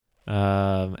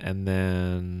And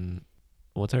then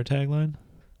what's our tagline?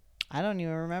 I don't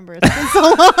even remember. It's been so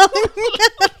long.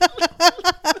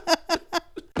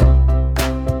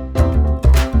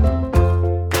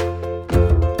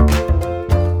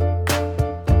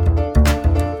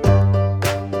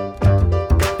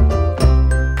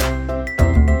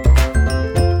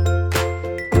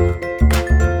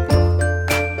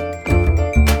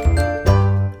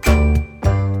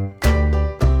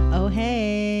 Oh,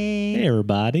 hey. Hey,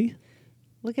 everybody.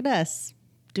 Look at us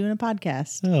doing a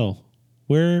podcast. Oh,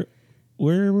 where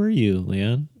were you,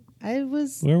 Leon? I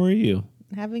was Where were you?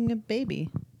 having a baby.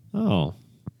 Oh,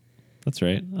 that's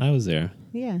right. I was there.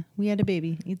 Yeah, we had a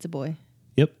baby. It's a boy.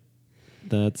 Yep.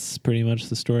 That's pretty much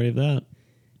the story of that.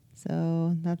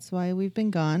 So that's why we've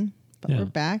been gone. But Yeah. we're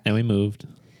back. And we moved.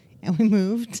 And we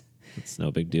moved. It's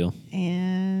no big deal.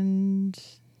 And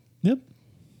Yep.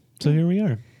 So here we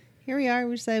are. here we are.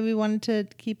 We decided we wanted to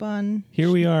keep on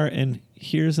Here we are, and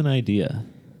here's an idea.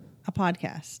 a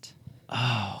podcast.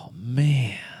 Oh,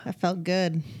 man. That felt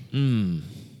good.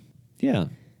 Yeah.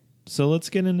 So let's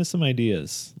get into some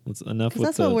ideas. Enough Because with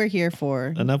that's what we're here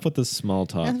for. enough with the small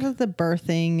talk. Enough with the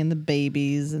birthing and the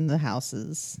babies and the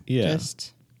houses. Yeah.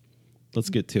 Just Let's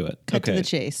get to it. cut to the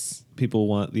chase. People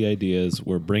want the ideas.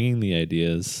 We're bringing the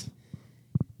ideas.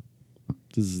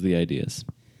 This is the ideas.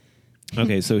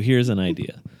 Okay, so here's an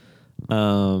idea.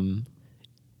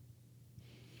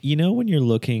 You know when you're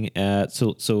looking at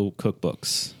so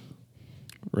cookbooks,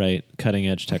 right? Cutting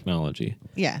edge technology.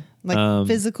 Yeah. Like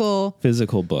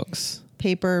Physical books.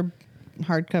 paper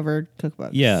hardcover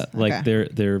cookbooks. Yeah, like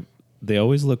Okay. they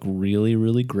always look really,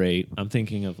 really great. I'm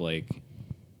thinking of like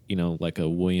a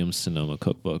Williams Sonoma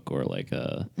cookbook or like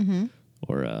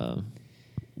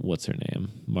what's her name?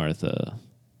 Martha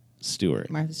Stewart.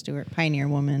 Martha Stewart, Pioneer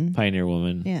Woman. Pioneer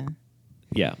Woman. Yeah.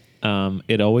 Yeah.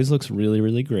 It always looks really,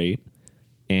 really great.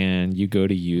 And you go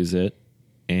to use it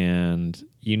and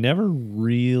you never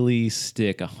really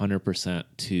stick 100%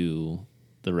 to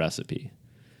the recipe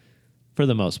for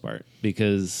the most part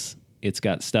because it's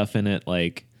got stuff in it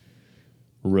like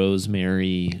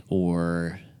rosemary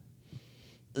or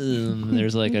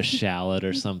there's like a shallot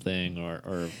or something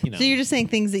or. So you're just saying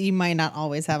things that you might not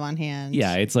always have on hand.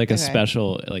 Yeah, it's like a Okay.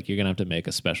 special, like you're going to have to make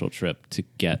a special trip to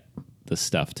get the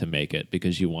stuff to make it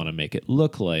because you want to make it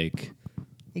look like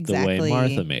Exactly. the way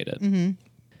Martha made it.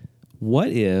 What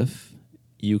if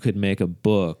you could make a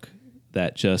book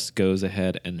that just goes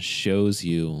ahead and shows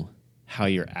you how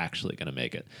you're actually going to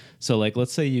make it? So like,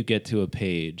 let's say you get to a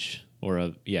page or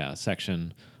a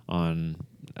section on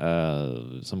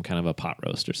some kind of a pot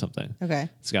roast or something. Okay.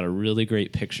 It's got a really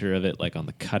great picture of it, like on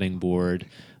the cutting board.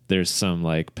 There's some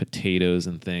like potatoes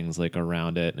and things like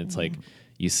around it. And it's like,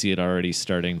 you see it already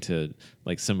starting to,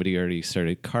 like somebody already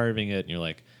started carving it. And you're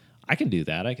like, I can do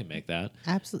that. I can make that.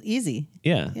 Absolutely easy.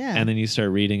 Yeah. Yeah. And then you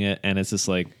start reading it and it's just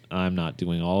like, I'm not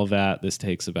doing all of that. This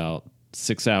takes about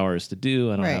 6 hours to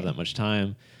do. I don't have that much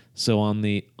time. So on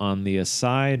the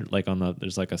aside, like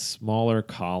there's like a smaller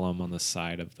column on the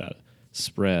side of that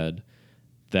spread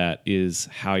that is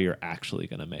how you're actually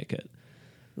going to make it.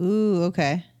 Ooh,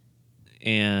 okay.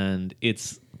 And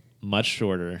it's much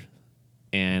shorter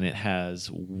and it has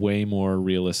way more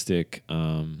realistic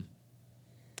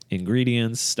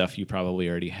ingredients, stuff you probably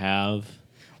already have.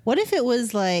 What if it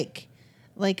was like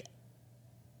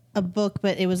a book,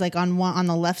 but it was like on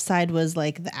the left side was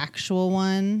like the actual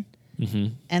one,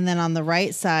 and then on the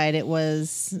right side it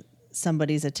was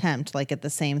somebody's attempt, like at the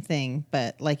same thing.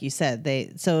 But like you said,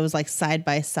 so it was like side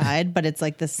by side, but it's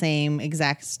like the same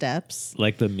exact steps.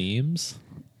 Like the memes?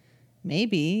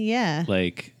 Maybe, yeah.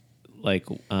 Like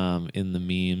in the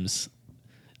memes.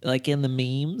 Like in the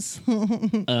memes?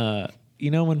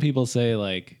 When people say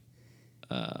like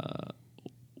Like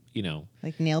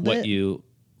nailed what it.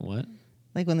 what?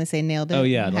 Like when they say nailed it. Oh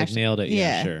yeah, like nailed it.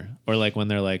 Yeah, Yeah. sure. Or like when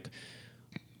they're like,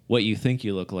 what you think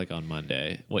you look like on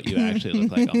Monday, what you actually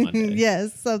look like on Monday.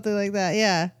 Yes, something like that.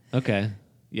 Yeah. Okay.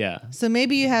 Yeah. So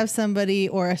maybe you have somebody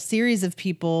or a series of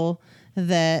people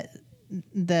that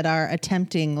are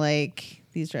attempting like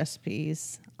these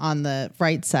recipes on the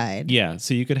right side. Yeah.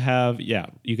 So you could have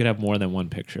more than one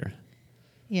picture.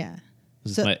 Yeah.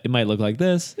 It might look like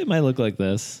this. It might look like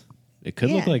this. It could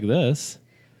look Yeah. like this.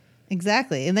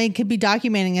 Exactly. And they could be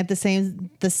documenting at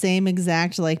the same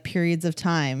exact like periods of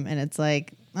time. And it's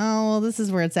like, oh, well, this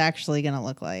is where it's actually going to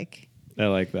look like. I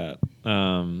like that.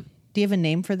 Do you have a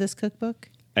name for this cookbook?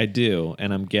 I do,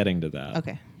 and I'm getting to that.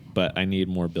 Okay. But I need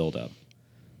more build up.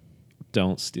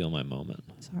 Don't steal my moment.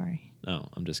 Sorry. No,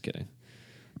 I'm just kidding.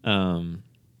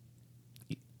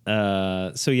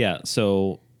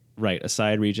 So right, a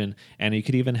side region, and you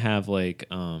could even have like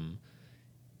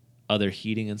other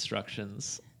heating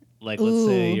instructions. Like, let's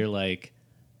say you're like,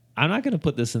 I'm not going to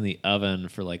put this in the oven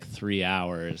for like 3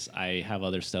 hours. I have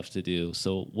other stuff to do.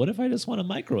 So what if I just want to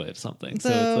microwave something? So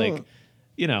it's like,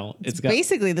 you know, it's got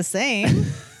basically the same.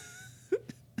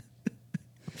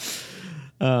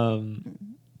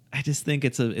 I just think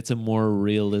it's a more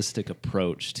realistic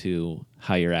approach to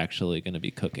how you're actually going to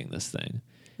be cooking this thing.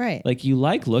 Right. Like, you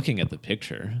like looking at the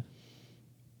picture.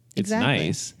 It's Exactly.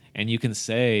 nice. And you can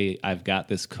say, I've got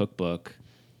this cookbook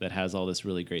that has all this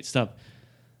really great stuff.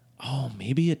 Oh,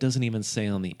 maybe it doesn't even say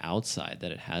on the outside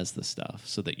that it has the stuff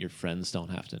so that your friends don't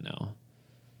have to know.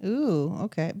 Ooh,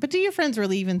 okay. But do your friends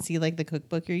really even see like the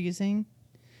cookbook you're using?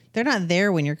 They're not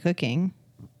there when you're cooking.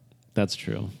 That's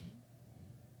true.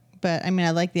 But I mean,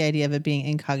 I like the idea of it being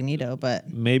incognito,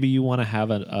 but Maybe you want to have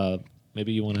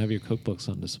maybe you want to have your cookbooks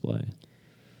on display.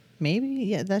 maybe,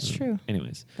 yeah, that's true.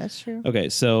 Anyways. That's true. Okay,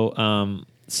 so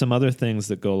some other things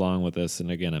that go along with this, and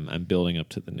again, I'm building up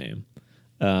to the name.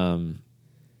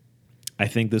 I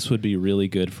think this would be really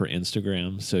good for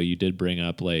Instagram. So you did bring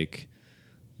up like,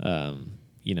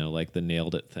 you know, like the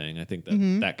nailed it thing. I think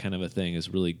that that kind of a thing is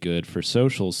really good for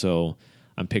social. So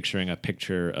I'm picturing a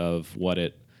picture of what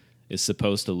it is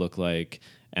supposed to look like,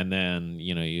 and then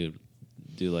you know you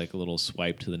do like a little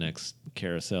swipe to the next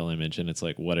carousel image, and it's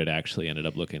like what it actually ended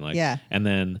up looking like. Yeah. And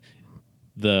then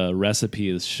the recipe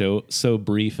is so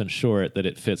brief and short that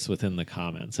it fits within the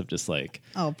comments of just like,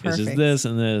 Oh, it's perfect. just this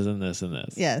and this and this and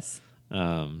this. Yes.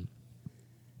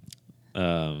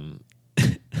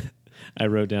 I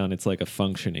wrote down it's like a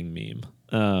functioning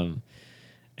meme.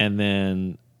 And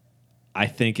then I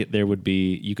think there would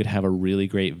be, you could have a really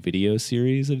great video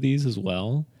series of these as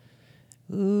well.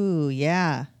 Ooh,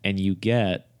 yeah. And you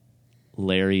get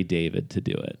Larry David to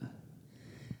do it.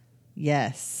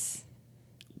 Yes.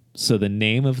 So the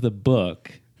name of the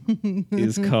book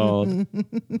is called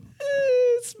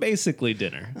It's Basically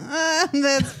Dinner.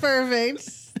 That's perfect.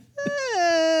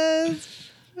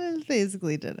 It's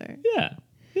basically dinner. Yeah.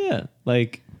 Yeah.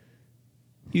 Like,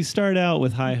 you start out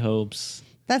with high hopes.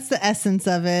 That's the essence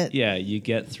of it. Yeah, you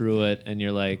get through it and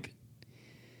you're like,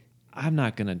 I'm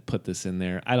not going to put this in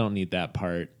there. I don't need that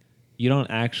part. You don't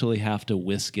actually have to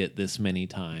whisk it this many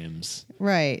times.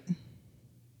 Right.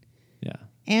 Yeah.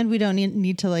 And we don't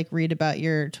need to like read about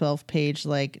your 12-page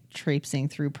like traipsing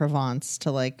through Provence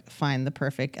to like find the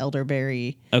perfect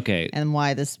elderberry Okay. and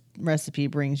why this recipe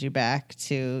brings you back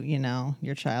to, you know,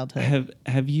 your childhood.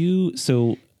 Have you,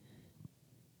 so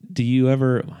do you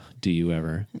ever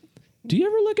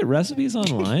look at recipes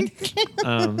online?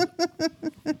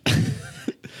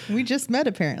 We just met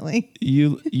apparently.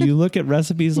 You look at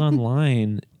recipes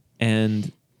online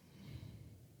and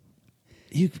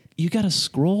you got to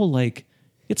scroll like,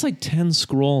 it's like 10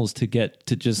 scrolls to get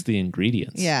to just the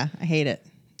ingredients. Yeah, I hate it.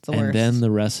 It's the and worst. then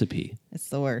the recipe. It's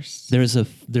the worst. There's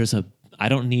a I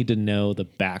don't need to know the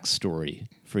backstory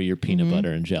for your peanut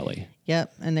butter and jelly.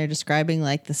 Yep, and they're describing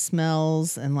like the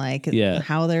smells and like Yeah.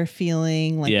 how they're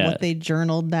feeling, like Yeah. what they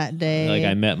journaled that day. Like,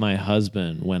 I met my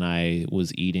husband when I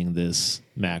was eating this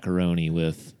macaroni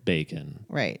with bacon.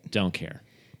 right. Don't care.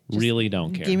 Really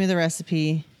don't care. Give me the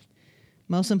recipe.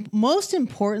 Most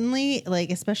importantly,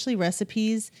 like especially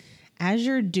recipes, as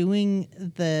you're doing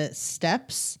the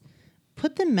steps,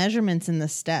 put the measurements in the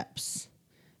steps.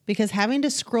 Because having to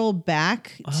scroll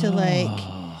back to like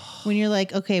when you're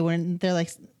like, okay, when they're like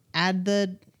add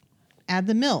the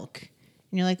milk.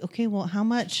 And you're like, okay, well, how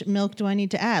much milk do I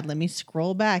need to add? Let me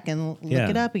scroll back and look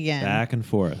it up again. Back and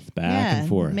forth. Back and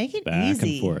forth. Make it back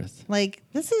easy. and forth. Like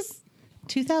this is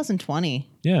 2020.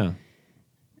 Yeah.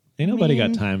 Ain't nobody got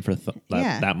mean, time for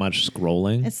that much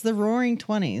scrolling. It's the roaring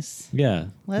 20s. Yeah.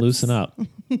 Let's- Loosen up.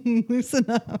 Loosen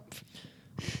up.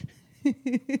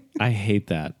 I hate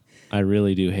that. I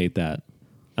really do hate that.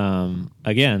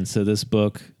 Again, so this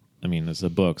book, I mean, it's a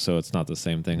book, so it's not the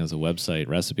same thing as a website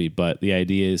recipe, but the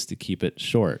idea is to keep it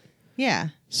short. Yeah.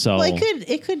 So Well,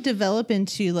 it could develop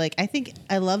into like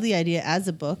I love the idea as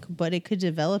a book, but it could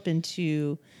develop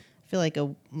into I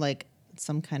feel like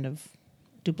some kind of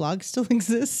do blogs still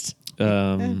exist?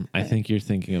 I think you're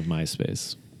thinking of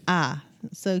MySpace.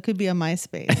 So it could be a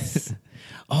MySpace.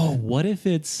 Oh, what if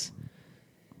it's?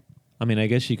 I mean, I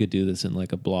guess you could do this in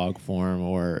like a blog form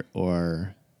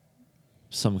or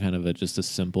some kind of just a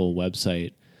simple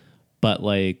website. But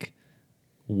like,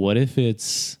 what if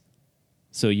it's?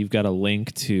 So you've got a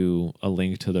link to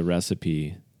the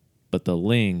recipe, but the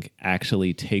link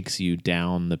actually takes you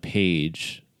down the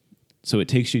page. So it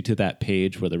takes you to that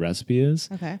page where the recipe is.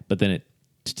 Okay. But then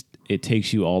it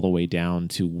takes you all the way down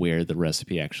to where the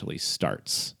recipe actually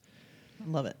starts.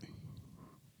 Love it.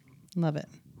 Love it.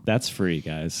 That's free,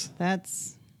 guys.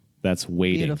 That's That's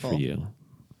waiting beautiful. for you.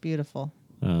 Beautiful.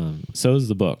 So is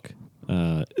the book.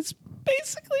 It's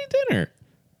basically dinner.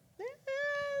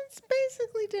 It's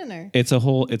basically dinner. It's a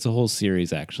whole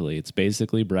series, actually. It's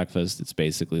basically breakfast. It's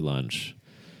basically lunch.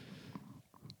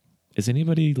 Is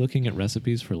anybody looking at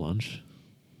recipes for lunch?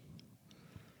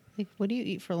 Like, what do you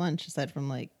eat for lunch aside from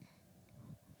like,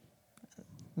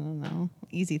 I don't know,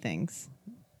 easy things?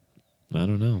 I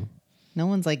don't know. No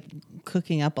one's like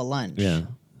cooking up a lunch.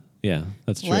 Yeah,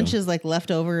 that's true. Lunch is like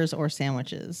leftovers or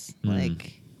sandwiches.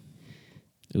 Like,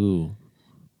 ooh,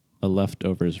 a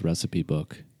leftovers recipe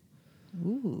book.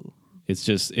 ooh.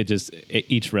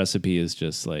 Each recipe is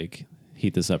just like,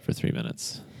 heat this up for 3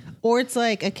 minutes. Or it's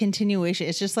like a continuation.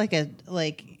 It's just like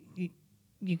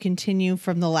you continue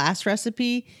from the last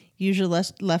recipe, usually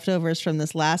leftovers from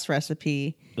this last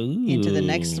recipe into the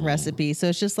next recipe. So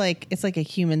it's like a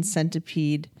human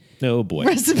centipede. Oh boy.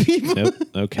 Recipe book Nope.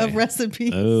 Okay. of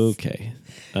recipes. Okay.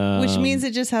 Which means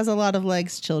it just has a lot of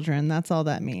legs, children. That's all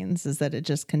that means, is that it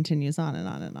just continues on and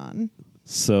on and on.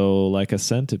 So like a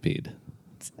centipede,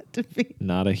 Centipede.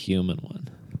 not a human one.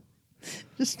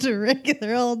 Just a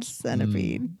regular old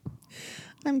centipede.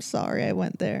 I'm sorry I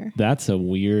went there. That's a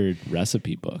weird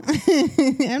recipe book.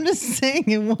 I'm just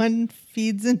saying one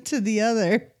feeds into the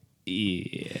other.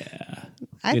 Yeah.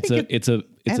 I It's think a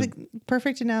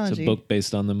perfect analogy. book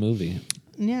based on the movie.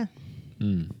 Yeah.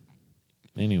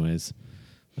 Anyways,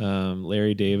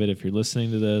 Larry David, if you're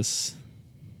listening to this,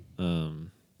 I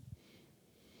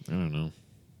don't know.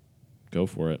 Go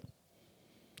for it.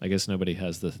 I guess nobody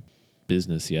has the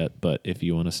business yet, but if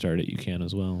you want to start it, you can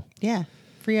as well. Yeah.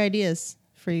 Free ideas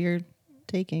for your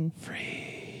taking.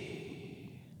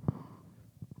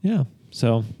 Yeah.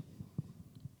 So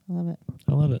I love it.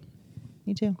 I love it.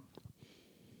 Me too.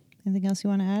 Anything else you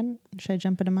want to add? Should I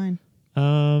jump into mine?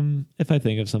 If I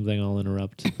think of something, I'll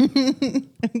interrupt.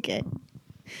 Okay.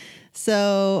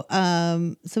 So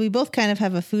we both kind of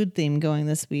have a food theme going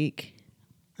this week,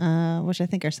 which I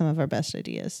think are some of our best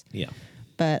ideas. Yeah.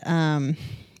 But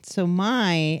so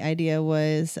my idea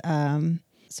was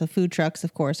so food trucks,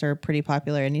 of course, are pretty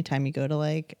popular. Anytime you go to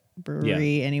like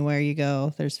brewery, anywhere you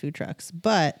go, there's food trucks.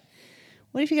 But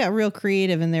what if you got real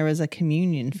creative and there was a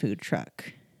communion food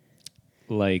truck?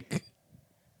 Like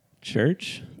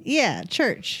church? Yeah,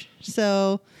 church.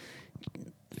 So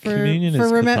Communion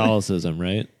is Catholicism,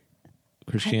 right?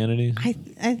 Christianity? I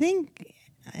think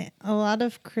a lot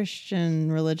of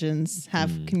Christian religions have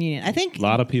communion. I think a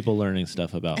lot of people learning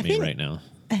stuff about me right now.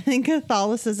 I think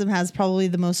Catholicism has probably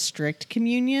the most strict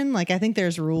communion. Like, I think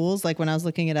there's rules. Like, when I was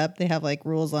looking it up, they have like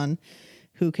rules on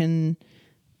who can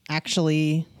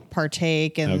actually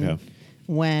partake and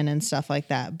when and stuff like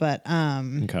that. But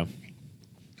but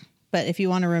if you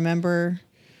want to remember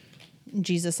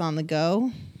Jesus on the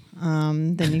go,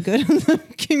 then you go to the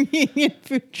communion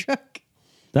food truck.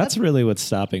 That's really what's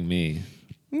stopping me.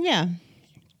 Yeah.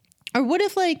 Or what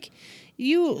if like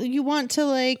you want to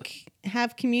like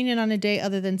have communion on a day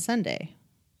other than Sunday?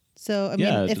 So I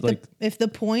mean, if the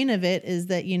point of it is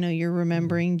that you're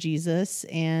remembering Jesus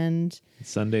and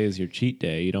Sunday is your cheat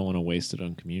day, you don't want to waste it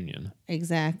on communion.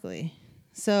 Exactly.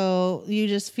 So you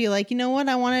just feel like, you know what,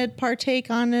 I want to partake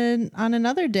on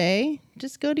another day.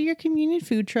 Just go to your communion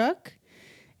food truck.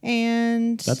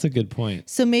 And that's a good point.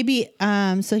 So maybe,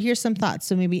 so here's some thoughts.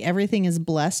 So maybe everything is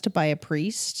blessed by a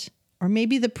priest, or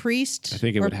maybe the priest. I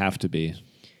think it would have to be.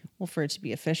 Well, for it to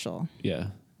be official. Yeah.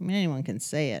 I mean, anyone can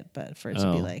say it, but for it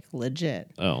to be like legit.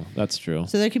 Oh, that's true.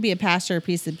 So there could be a pastor or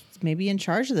priest that's maybe in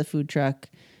charge of the food truck.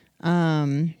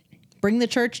 Bring the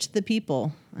church to the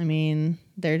people. I mean,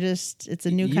 it's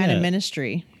a new kind of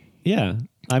ministry. Yeah.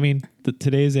 I mean,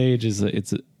 today's age is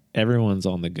everyone's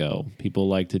on the go. People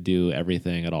like to do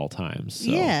everything at all times. So.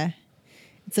 Yeah.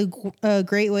 It's a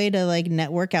great way to like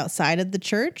network outside of the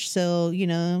church. So,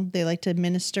 they like to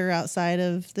minister outside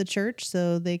of the church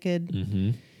so they could,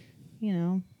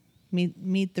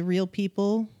 meet the real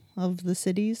people of the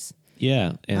cities.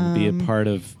 Yeah. And be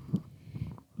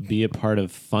a part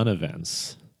of fun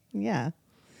events. Yeah.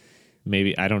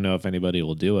 Maybe, I don't know if anybody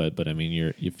will do it, but I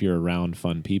mean, if you're around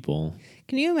fun people.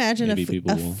 Can you imagine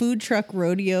a food truck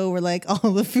rodeo where like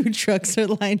all the food trucks are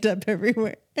lined up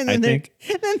everywhere, and then then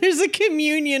there's a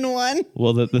communion one?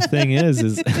 Well, the thing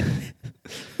is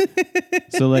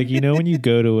so like when you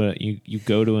go to you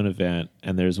go to an event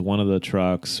and there's one of the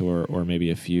trucks or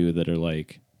maybe a few that are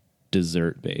like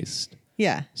dessert based.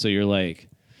 Yeah. So you're like,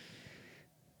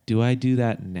 do I do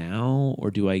that now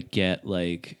or do I get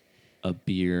like a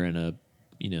beer and a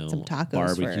some tacos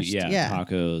barbecue, first.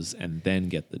 Tacos, and then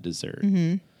get the dessert.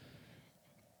 Mm-hmm.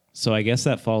 So I guess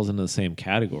that falls into the same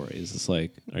categories. It's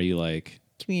like, are you like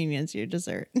communion's your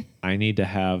dessert? I need to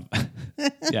have,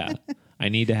 I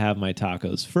need to have my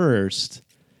tacos first,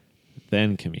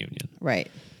 then communion.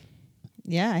 Right.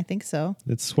 Yeah, I think so.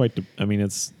 It's quite,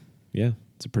 it's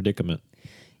a predicament.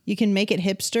 You can make it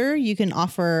hipster. You can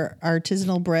offer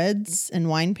artisanal breads and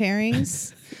wine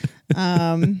pairings,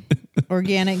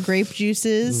 organic grape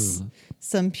juices,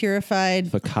 some purified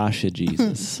Focaccia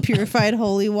Jesus. purified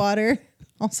holy water,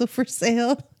 also for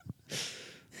sale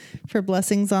for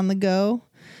blessings on the go.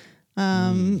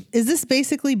 Is this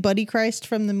basically Buddy Christ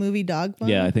from the movie Dogma?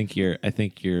 Yeah, I think you're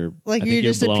like you're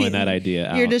just blowing that idea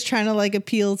out. You're just trying to like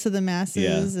appeal to the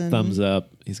masses. Yeah, and thumbs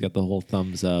up. He's got the whole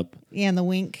thumbs up. Yeah, and the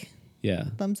wink. Yeah.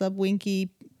 Thumbs up, winky,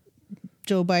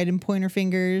 Joe Biden pointer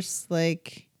fingers.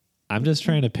 Like, I'm just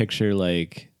trying to picture,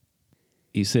 like,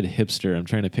 you said hipster. I'm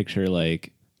trying to picture,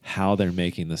 like, how they're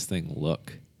making this thing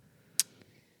look.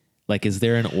 Like, is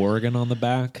there an organ on the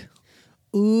back?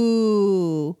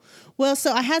 ooh. Well,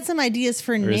 so I had some ideas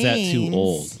for Or names. is that too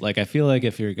old? Like, I feel like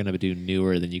if you're going to do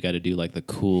newer, then you got to do, like, the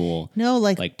cool, No,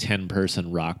 like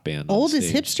 10-person rock band on old is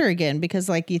stage. hipster again because,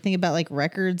 like, you think about like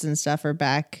records and stuff are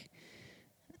back.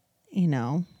 You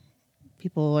know,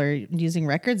 people are using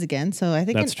records again. So I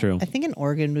think That's true. I think an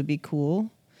organ would be cool.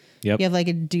 Yep. You have like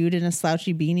a dude in a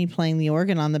slouchy beanie playing the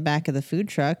organ on the back of the food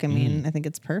truck. I mean, I think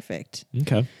it's perfect.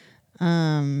 Okay.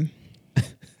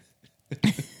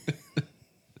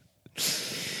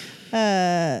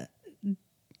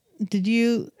 Did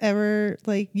you ever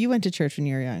like you went to church when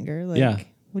you were younger? Like, Yeah.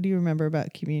 What do you remember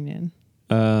about communion?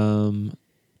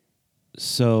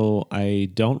 So I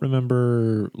don't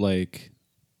remember, like,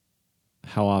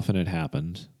 how often it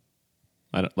happened.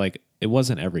 It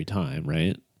wasn't every time,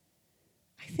 right?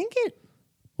 I think it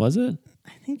was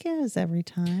every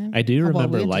time. I do Oh, well,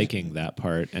 remember we had to liking that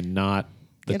part and not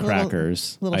the get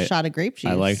crackers. Little I, shot of grape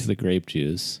juice. I liked the grape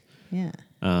juice. Yeah.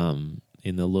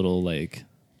 In the little, like,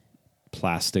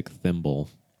 plastic thimble.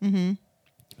 Mm-hmm.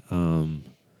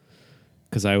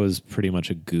 Because I was pretty much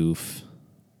a goof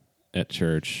at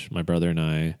church. My brother and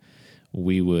I,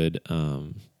 we would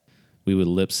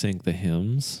lip sync the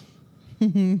hymns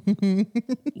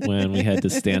when we had to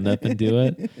stand up and do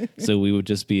it. So we would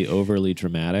just be overly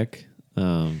dramatic.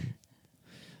 My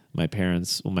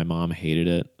mom hated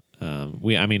it.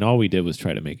 All we did was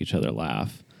try to make each other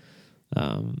laugh.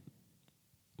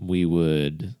 We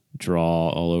would draw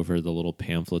all over the little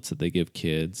pamphlets that they give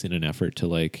kids in an effort to,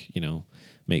 like,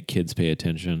 make kids pay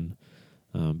attention.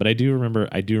 But I do remember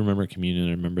communion.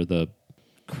 I remember the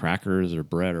crackers or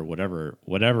bread or whatever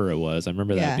it was. I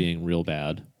remember that being real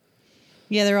bad.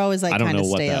 Yeah, they're always like I don't kind know of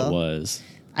what stale. that was.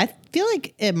 I feel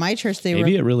like at my church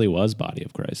Maybe it really was Body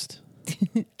of Christ.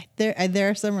 there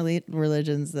are some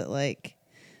religions that like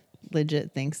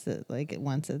legit thinks that like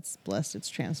once it's blessed, it's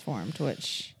transformed.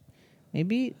 Which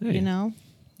maybe Hey.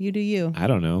 you do you. I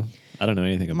don't know. I don't know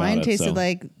anything about it. Mine tasted so.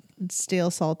 like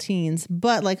stale saltines,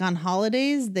 but like on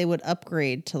holidays they would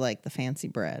upgrade to like the fancy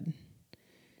bread,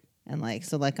 and like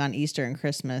so like on Easter and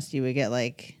Christmas you would get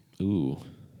like Ooh,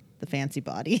 the fancy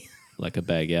body. like a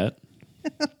baguette.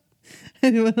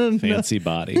 Fancy Fancy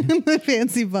body. the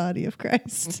fancy body of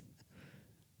Christ.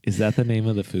 Is that the name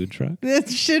of the food truck? That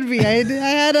should be. I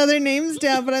had other names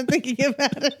down, but I'm thinking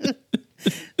about it.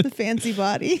 The fancy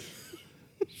body.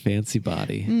 Fancy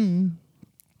body.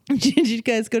 Did you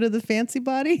guys go to the fancy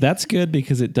body? That's good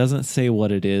because it doesn't say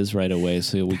what it is right away.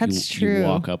 So That's you true.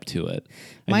 walk up to it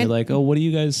and Mine- you're like, oh, what do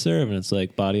you guys serve? And it's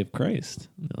like Body of Christ.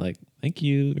 And they're like, thank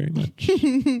you very much.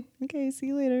 Okay, see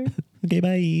you later. Okay,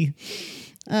 bye.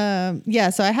 Yeah,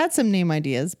 so I had some name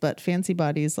ideas, but fancy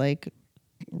body is like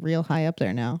real high up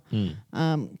there now.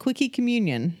 Quickie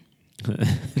communion.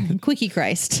 Quickie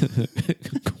Christ.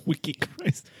 Quickie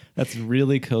Christ. That's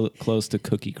really close to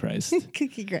Cookie Christ.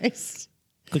 Cookie Christ.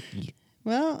 Cookie.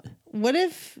 Well, what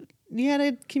if you had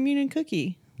a communion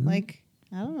cookie? Like,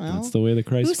 I don't know. That's the way the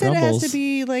Christ Who said crumbles. it has to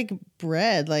be like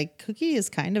bread? Like cookie is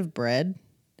kind of bread.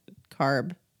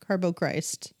 Carbo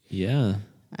Christ. Yeah.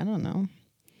 I don't know.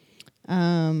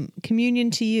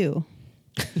 Communion to you.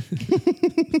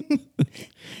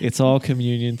 It's all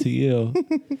communion to you.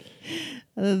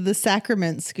 The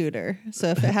sacrament scooter. So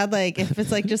if it had like, if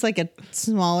it's like just like a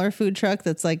smaller food truck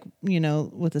that's like,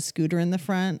 with a scooter in the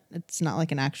front, it's not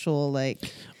like an actual like.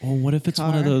 Oh, what if it's one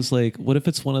of Car. those what if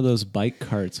it's one of those bike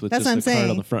carts with That's just what a I'm cart on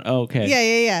saying. the front? Oh,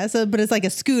 okay. Yeah. So, but it's like a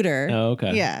scooter. Oh,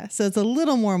 okay. Yeah. So it's a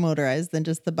little more motorized than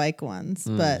just the bike ones.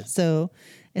 But so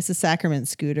it's a sacrament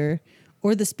scooter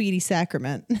or the speedy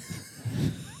sacrament.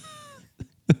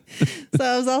 So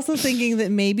I was also thinking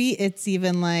that maybe it's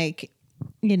even like,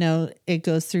 it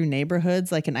goes through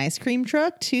neighborhoods like an ice cream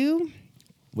truck too.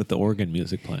 With the organ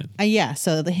music playing. Yeah.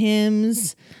 So the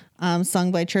hymns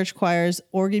sung by church choirs,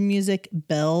 organ music,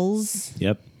 bells.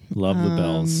 Yep. Love the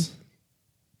bells.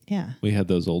 Yeah. We had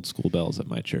those old school bells at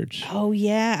my church. Oh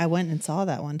yeah, I went and saw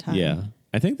that one time. Yeah.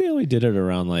 I think they only did it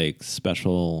around like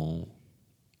special,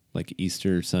 like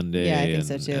Easter Sunday Yeah, I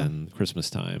think so too. and Christmas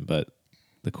time. But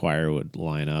the choir would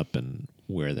line up and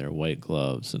wear their white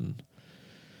gloves and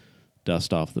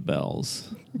dust off the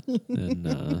bells.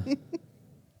 And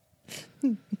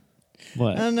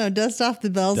what? I don't know. Dust off the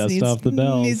bells. Dust off the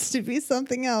bells. Needs to be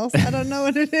something else. I don't know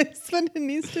what it is, but it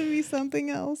needs to be something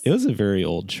else. It was a very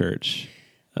old church.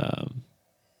 It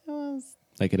was.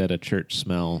 Like it had a church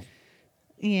smell.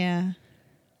 Yeah.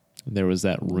 There was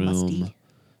that room Musty.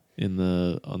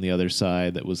 on the other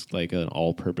side that was like an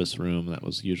all-purpose room. That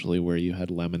was usually where you had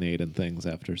lemonade and things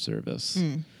after service,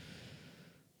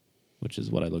 which is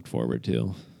what I looked forward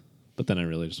to. But then I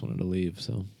really just wanted to leave.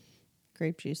 So,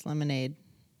 Grape juice, lemonade.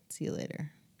 See you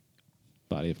later.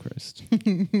 body of Christ,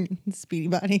 Speedy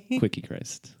body. quickie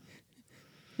Christ,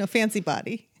 No, fancy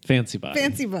body. fancy body.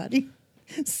 Fancy body.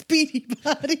 Speedy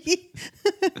body.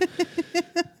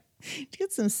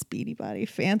 Get some speedy body,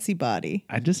 fancy body.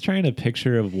 I'm just trying to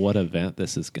picture of what event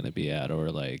this is going to be at, or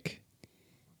like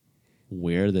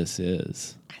where this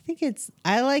is.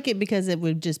 I like it because it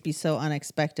would just be so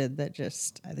unexpected that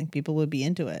I think people would be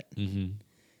into it. Mm-hmm.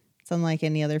 It's unlike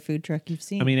any other food truck you've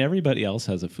seen. I mean, everybody else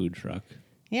has a food truck.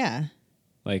 Yeah.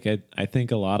 Like I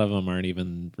think a lot of them aren't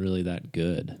even really that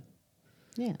good.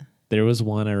 Yeah. There was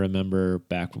one I remember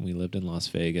back when we lived in Las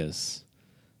Vegas,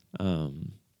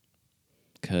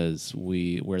 because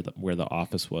where the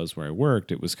office was where I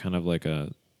worked, it was kind of like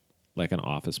an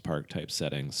office park type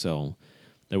setting. So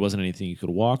there wasn't anything you could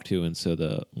walk to, and so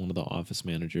one of the office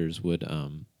managers would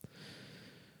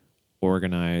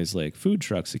organize like food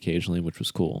trucks occasionally, which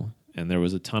was cool. And there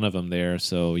was a ton of them there,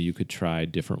 so you could try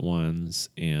different ones.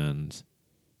 And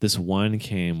this one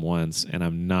came once, and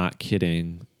I'm not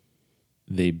kidding.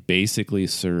 They basically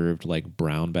served like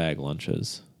brown bag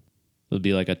lunches. It would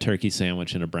be like a turkey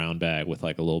sandwich in a brown bag with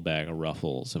like a little bag of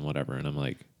Ruffles and whatever. And I'm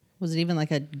like, was it even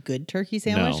like a good turkey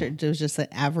sandwich, No. or it was just an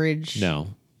average no.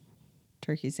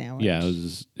 turkey sandwich? Yeah, it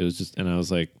was just, and I was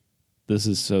like, this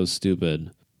is so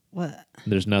stupid. What?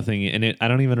 There's nothing in it. I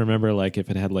don't even remember like if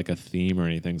it had like a theme or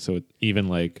anything. So even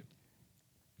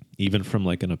from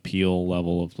like an appeal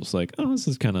level of just like, oh, this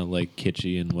is kind of like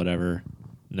kitschy and whatever.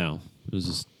 No, it was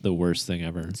just the worst thing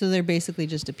ever. So they're basically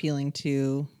just appealing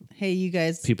to, hey, you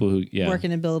guys People who, work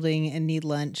in a building and need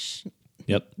lunch.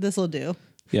 Yep. This will do.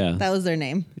 Yeah. That was their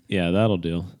name. Yeah, that'll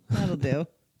do. That'll do.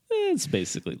 It's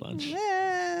basically lunch.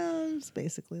 Well, it's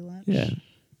basically lunch. Yeah.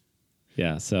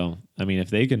 Yeah. So, I mean, if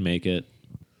they can make it,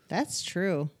 That's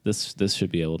true. this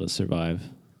should be able to survive.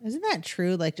 Isn't that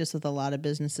true? Like just with a lot of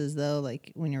businesses though,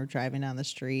 like when you're driving down the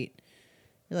street,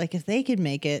 you're like, if they could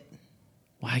make it,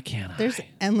 Why can't there's I?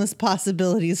 endless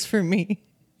possibilities for me.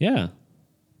 Yeah.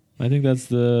 I think that's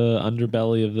the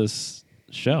underbelly of this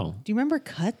show. Do you remember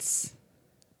Cuts?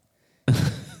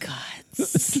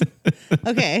 Cuts.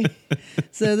 Okay.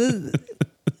 So this,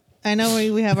 I know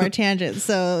we have our tangent.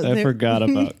 So I forgot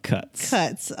about Cuts.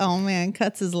 Cuts. Oh man,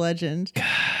 Cuts is legend.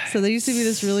 So there used to be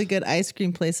this really good ice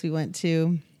cream place we went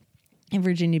to in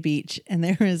Virginia Beach, and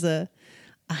there was a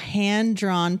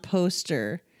hand-drawn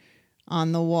poster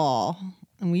on the wall.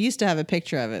 And we used to have a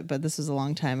picture of it, but this was a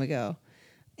long time ago.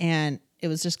 And it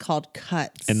was just called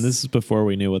Cuts. And this is before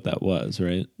we knew what that was,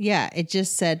 right? Yeah, it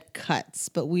just said Cuts,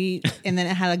 but and then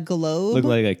it had a globe. Looked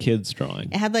like a kid's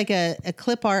drawing. It had like a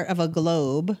clip art of a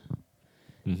globe.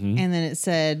 Mm-hmm. And then it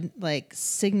said like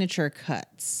signature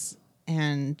cuts.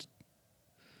 And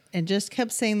it just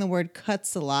kept saying the word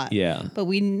cuts a lot. Yeah. But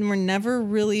we were never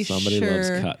really Somebody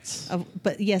sure. loves cuts.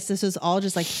 But yes, this was all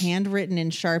just like handwritten in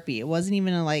Sharpie. It wasn't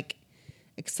even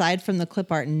aside from the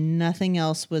clip art, nothing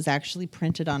else was actually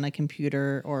printed on a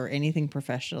computer or anything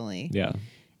professionally. Yeah.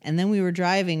 And then we were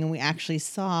driving and we actually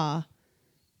saw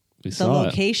We the saw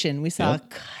location. We saw Yep.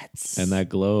 Cuts. it. And that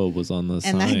globe was on the and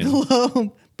sign. that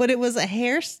globe. But it was a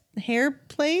hair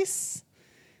place,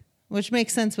 which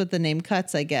makes sense with the name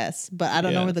Cuts, I guess. But I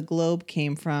don't know Yeah. where the globe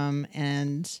came from.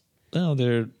 And Well,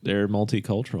 they're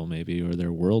multicultural maybe, or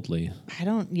they're worldly.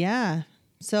 yeah.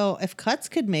 So if Cuts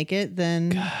could make it,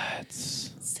 then Cuts.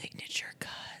 signature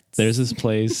Cuts. There's this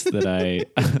place that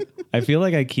I feel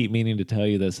like I keep meaning to tell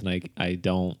you this, and I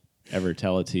don't ever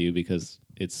tell it to you because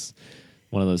it's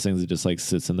one of those things that just like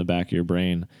sits in the back of your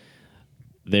brain.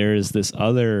 There's this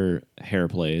other hair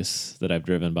place that I've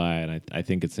driven by, and I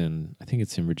think it's in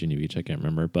Virginia Beach. I can't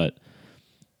remember, but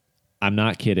I'm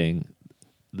not kidding.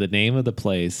 The name of the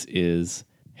place is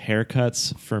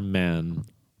Haircuts for Men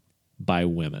by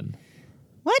Women.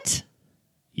 What?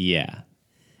 Yeah.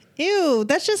 Ew,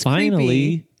 that's just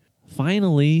creepy.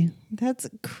 Finally, That's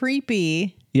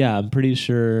creepy. Yeah, I'm pretty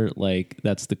sure like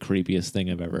that's the creepiest thing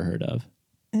I've ever heard of.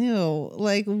 Ew.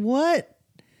 Like what?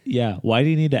 Yeah. Why do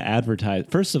you need to advertise?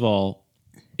 First of all,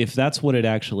 if that's what it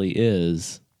actually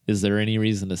is there any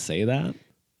reason to say that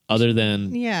other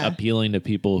than appealing to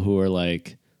people who are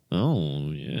like,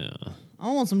 oh, yeah. I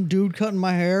want some dude cutting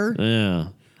my hair. Yeah.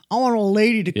 I want a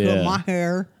lady to cut my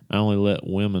hair. I only let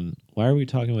women. Why are we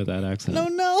talking with that accent?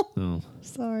 No. Oh.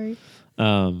 Sorry.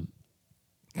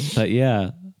 But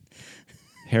yeah,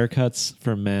 haircuts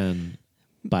for men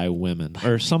by women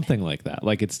or something like that.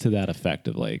 Like it's to that effect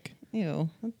of like, ew,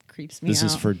 that creeps me this out.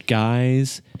 is for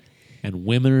guys and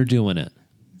women are doing it.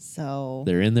 So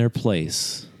They're in their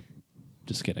place.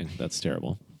 Just kidding. That's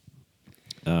terrible.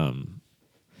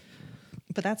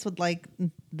 But that's what like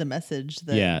the message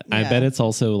that yeah, I bet it's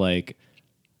also like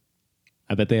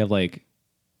I bet they have like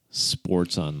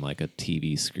sports on like a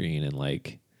TV screen and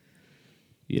like,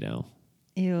 you know,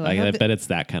 ew, like, I bet it's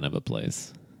that kind of a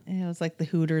place. It was like the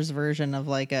Hooters version of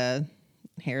like a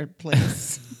hair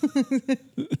place.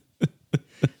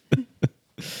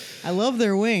 I love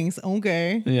their wings.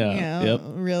 Okay. Yeah. You know, Yep.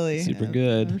 Really. Super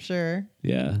good. I'm sure.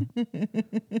 Yeah.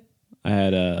 I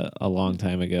had a long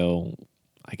time ago.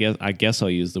 I guess I'll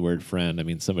use the word friend. I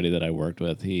mean, somebody that I worked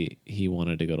with. He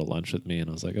wanted to go to lunch with me, and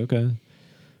I was like, okay,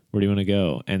 where do you want to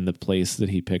go? And the place that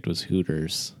he picked was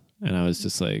Hooters, and I was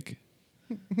just like,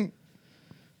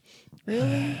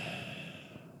 really?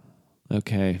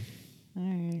 Okay, all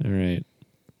right. all right.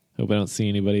 Hope I don't see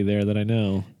anybody there that I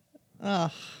know.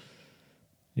 Ugh.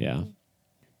 Yeah,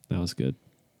 that was good.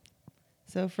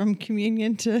 So from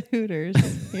communion to Hooters,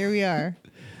 here we are,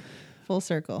 full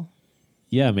circle.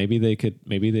 Yeah, maybe they could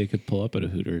pull up at a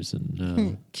Hooters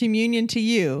and communion to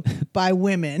you by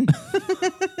women.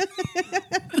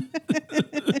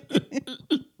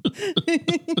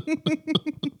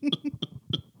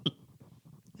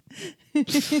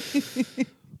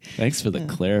 Thanks for the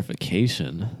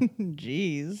clarification.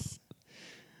 Jeez.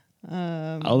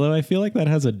 Although I feel like that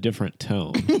has a different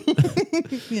tone.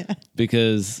 Yeah.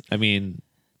 Because I mean,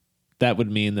 that would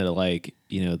mean that like,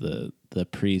 you know, the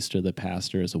priest or the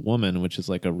pastor is a woman, which is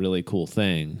like a really cool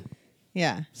thing.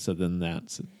 Yeah. So then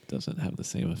that doesn't have the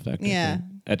same effect. Yeah.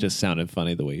 That just sounded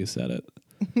funny the way you said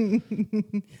it.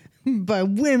 By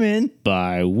women.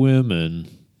 By women.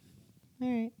 All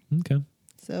right. Okay.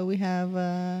 So we have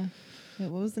what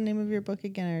was the name of your book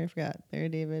again? I already forgot. There,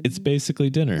 David. It's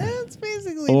basically dinner. It's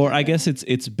basically Or dinner. I guess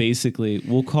it's basically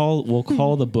we'll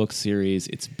call the book series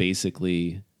it's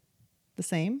basically the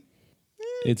same.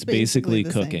 It's basically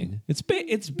the cooking. same.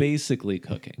 It's basically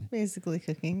cooking. Basically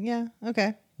cooking. Yeah.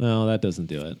 Okay. No, that doesn't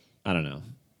do it. I don't know.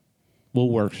 We'll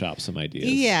workshop some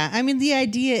ideas. Yeah. I mean, the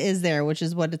idea is there, which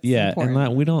is what it's important.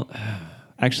 And we don't.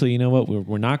 Actually, you know what?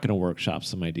 We're not going to workshop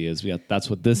some ideas. That's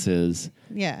what this is.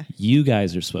 Yeah. You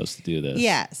guys are supposed to do this.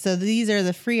 Yeah. So these are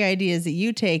the free ideas that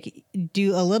you take,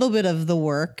 do a little bit of the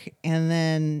work, and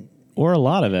then. Or a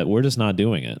lot of it. We're just not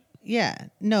doing it. Yeah.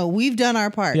 No, we've done our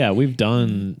part. Yeah, we've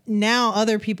done. Now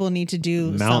other people need to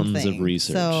do mountains something. of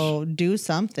research. So do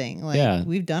something. Like, Yeah.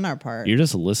 we've done our part. You're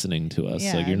just listening to us.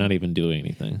 Yeah. Like you're not even doing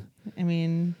anything. I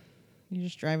mean, you're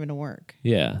just driving to work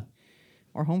Yeah.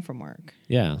 or home from work.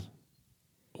 Yeah.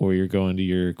 Or you're going to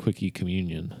your quickie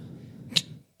communion.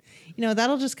 You know,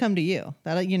 that'll just come to you.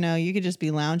 That'll, you know, you could just be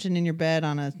lounging in your bed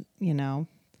on a, you know.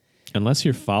 Unless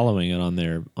you're following it on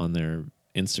their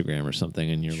Instagram or something,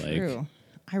 and you're True. like,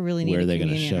 I really need where a are they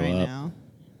gonna communion show right up? now.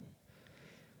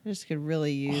 I just could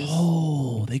really use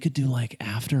oh, they could do like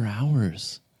after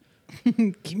hours.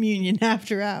 communion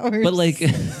after hours. But like,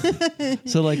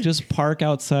 so like just park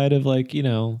outside of like, you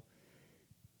know,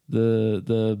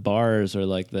 the bars or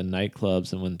like the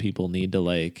nightclubs, and when people need to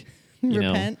like, you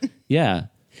repent. know, yeah,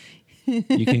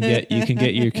 you can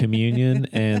get your communion,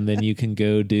 and then you can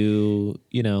go do,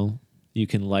 you know, you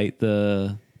can light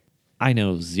the. I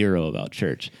know zero about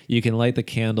church. You can light the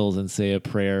candles and say a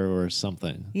prayer or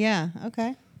something. Yeah.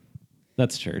 Okay.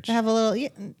 That's church. To have a little. Yeah,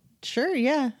 sure.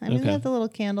 Yeah. I mean, Okay. they have the little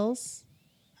candles.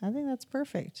 I think that's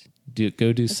perfect.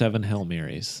 Go do 7 Hail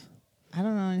Marys. I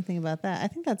don't know anything about that. I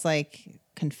think that's like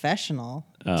confessional.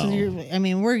 Oh. So I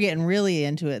mean, we're getting really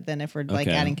into it then if we're like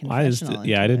adding confessional. I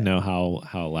into didn't it. know how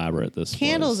elaborate this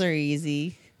Candles was. are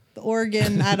easy. The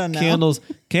organ, I don't know.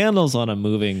 Candles on a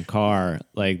moving car,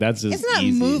 like that's just It's not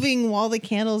easy. moving while the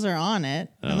candles are on it,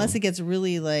 Oh. unless it gets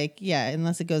really like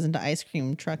unless it goes into ice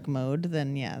cream truck mode.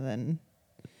 Then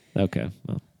Okay,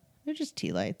 well, they're just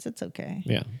tea lights. It's okay.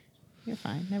 yeah, You're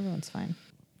fine. Everyone's fine.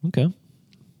 okay.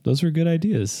 Those were good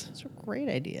ideas. Those are great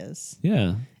ideas.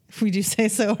 Yeah, If we do say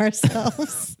so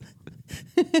ourselves.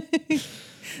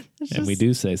 and we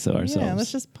do say so ourselves. Yeah,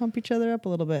 let's just pump each other up a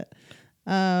little bit.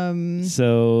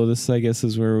 So this, I guess,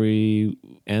 is where we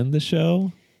end the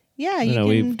show. Yeah,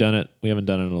 we've done it. We haven't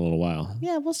done it in a little while.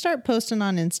 Yeah, we'll start posting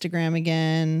on Instagram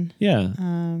again. Yeah.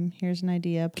 Here's an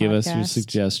idea. Podcast. Give us your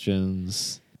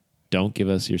suggestions. Don't give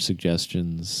us your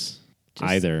suggestions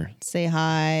either. Say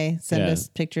hi. Send us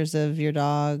pictures of your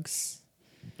dogs.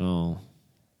 Oh,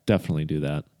 definitely do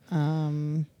that.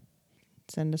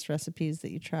 Send us recipes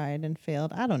that you tried and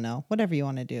failed. I don't know. Whatever you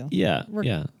want to do. Yeah.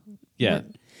 Yeah.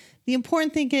 The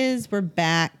important thing is we're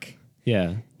back.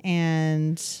 Yeah.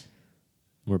 And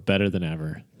we're better than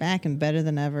ever. Back and better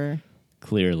than ever.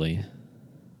 Clearly.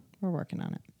 We're working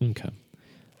on it. Okay.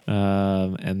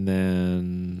 And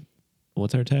then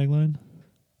what's our tagline?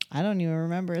 I don't even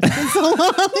remember. It's been so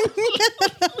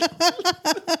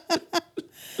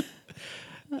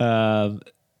long.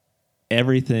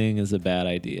 Everything is a bad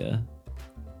idea.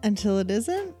 Until it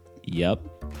isn't? Yep.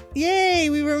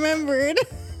 Yay, we remembered.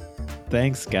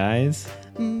 Thanks, guys.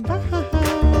 Bye.